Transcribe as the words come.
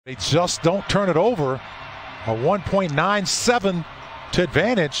They just don't turn it over. A 1.97 to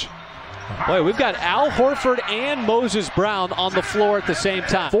advantage. Boy, we've got Al Horford and Moses Brown on the floor at the same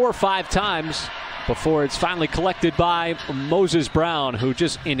time. 4 or 5 times before it's finally collected by Moses Brown, who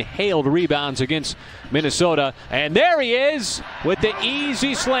just inhaled rebounds against Minnesota. And there he is with the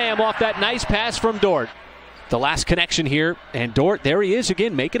easy slam off that nice pass from Dort. The last connection here, and Dort, there he is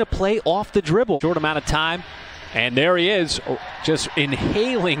again, making a play off the dribble. Short amount of time, and there he is, just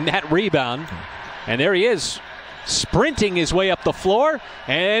inhaling that rebound. And there he is, sprinting his way up the floor,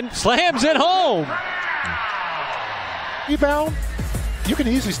 and slams it home. Rebound. You can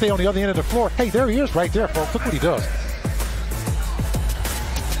easily stay on the other end of the floor. Hey, there he is right there, folks. Look what he does.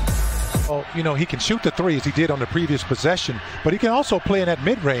 Oh, you know, he can shoot the three as he did on the previous possession, but he can also play in that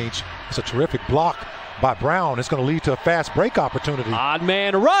mid-range. It's a terrific block by Brown. It's going to lead to a fast break opportunity. Odd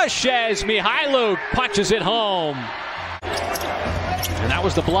man rush as Mihailuk punches it home. And that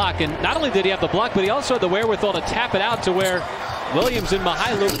was the block. And not only did he have the block, but he also had the wherewithal to tap it out to where Williams and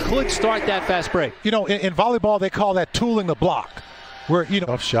Mihailuk could start that fast break. You know, in volleyball, they call that tooling the block, where, you know,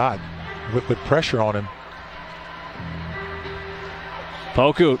 tough shot with pressure on him.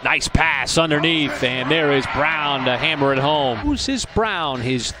 Poku, nice pass underneath, and there is Brown to hammer it home. Who's his Brown?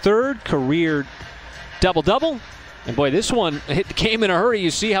 His 3rd career double-double. And boy, this one came in a hurry. You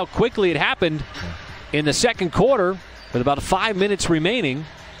see how quickly it happened in the second quarter with about 5 minutes remaining.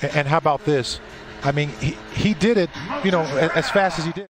 And how about this? I mean, he did it, you know, as fast as he did.